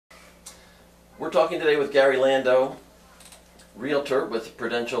We're talking today with Gary Lando, realtor with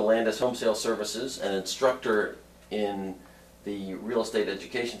Prudential Landis Home Sale Services, an instructor in the Real Estate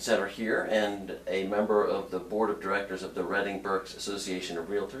Education Center here, and a member of the Board of Directors of the Reading Berks Association of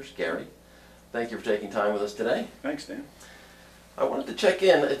Realtors. Gary, thank you for taking time with us today. Thanks, Dan. I wanted to check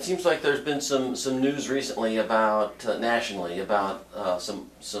in. It seems like there's been some news recently about, nationally, about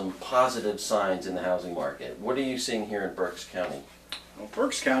some positive signs in the housing market. What are you seeing here in Berks County? Well,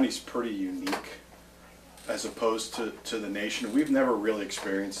 Berks County is pretty unique as opposed to the nation. We've never really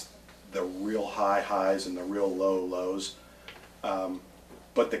experienced the real high highs and the real low lows.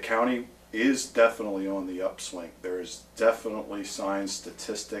 But the county is definitely on the upswing. There's definitely signs,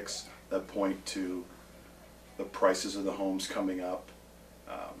 statistics that point to the prices of the homes coming up.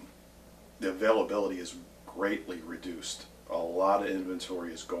 The availability is greatly reduced. A lot of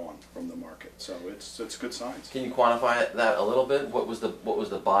inventory is gone from the market, so it's good signs. Can you quantify that a little bit? What was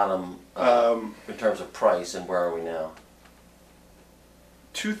the bottom in terms of price, and where are we now?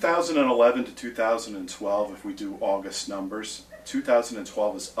 2011 to 2012, if we do August numbers,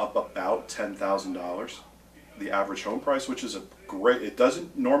 2012 is up about $10,000. The average home price, which is a great, it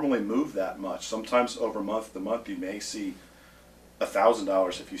doesn't normally move that much. Sometimes over month to month you may see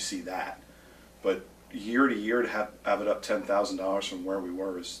 $1,000 if you see that, but year to year to have it up $10,000 from where we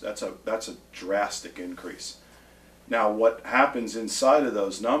were that's a drastic increase. Now what happens inside of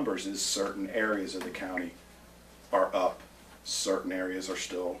those numbers is certain areas of the county are up, certain areas are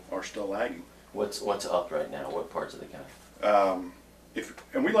still lagging. What's up right now? What parts of the county?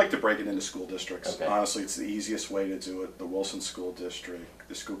 And we like to break it into school districts. Okay. Honestly, it's the easiest way to do it. The Wilson School District,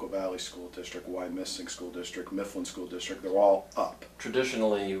 the Schuylkill Valley School District, Wyomissing School District, Mifflin School District, they're all up.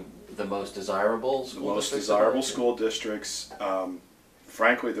 Traditionally, the most desirable school The most districts? desirable school districts.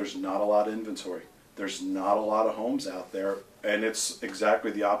 Frankly, there's not a lot of inventory. There's not a lot of homes out there, and it's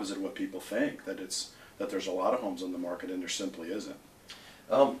exactly the opposite of what people think, that there's a lot of homes on the market, and there simply isn't.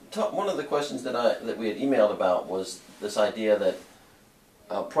 One of the questions that we had emailed about was this idea that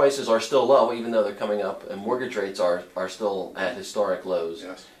prices are still low, even though they're coming up, and mortgage rates are still at historic lows.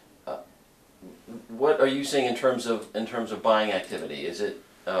 Yes. What are you seeing in terms of buying activity? Is it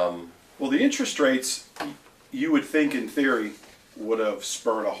well, the interest rates, you would think in theory, would have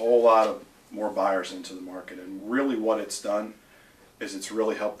spurred a whole lot of more buyers into the market, and really what it's done is it's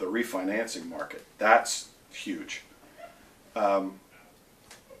really helped the refinancing market. That's huge.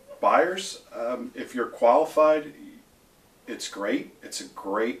 Buyers, if you're qualified, it's great. It's a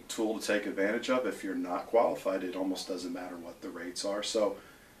great tool to take advantage of. If you're not qualified, it almost doesn't matter what the rates are. So,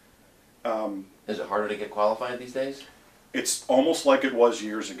 is it harder to get qualified these days? It's almost like it was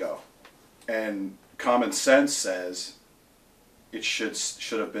years ago, and common sense says it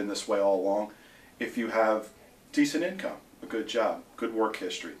should have been this way all along. If you have decent income, a good job, good work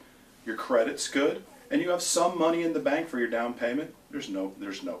history, your credit's good, and you have some money in the bank for your down payment, there's no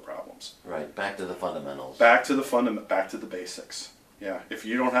problems. Right, back to the fundamentals. Back to the basics. Yeah, if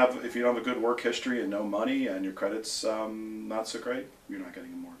you don't have a good work history and no money and your credit's not so great, you're not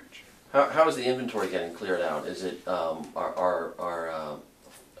getting a mortgage. How is the inventory getting cleared out? Is it are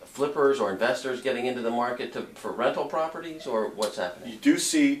flippers or investors getting into the market for rental properties, or what's happening? You do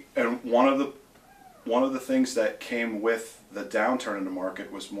see, and one of the things that came with the downturn in the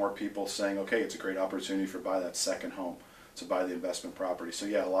market was more people saying, okay, it's a great opportunity for buy that second home, to buy the investment property. So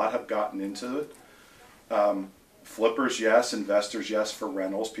yeah, a lot have gotten into it. Flippers, yes. Investors, yes, for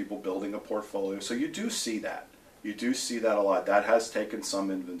rentals, people building a portfolio. So you do see that. You do see that a lot. That has taken some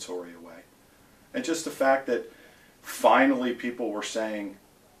inventory away. And just the fact that finally people were saying,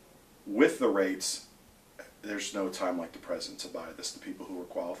 with the rates, there's no time like the present to buy this, to people who were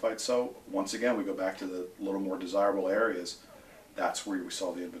qualified. So once again, we go back to the little more desirable areas. That's where we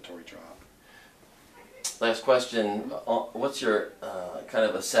saw the inventory drop. Last question. What's your kind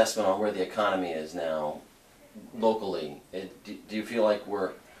of assessment on where the economy is now locally? Do you feel like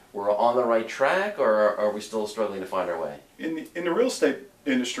we're on the right track, or are we still struggling to find our way? In the real estate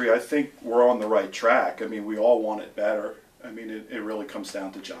industry, I think we're on the right track. I mean, we all want it better. I mean, it really comes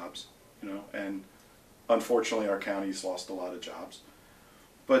down to jobs, and unfortunately our county's lost a lot of jobs.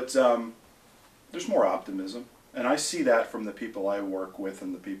 But there's more optimism. And I see that from the people I work with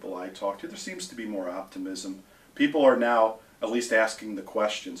and the people I talk to. There seems to be more optimism. People are now at least asking the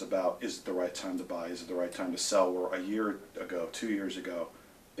questions about, is it the right time to buy? Is it the right time to sell? Where a year ago, 2 years ago,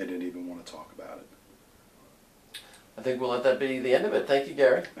 they didn't even want to talk about it. I think we'll let that be the end of it. Thank you,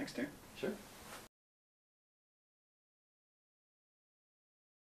 Gary. Thanks, Dan. Sure.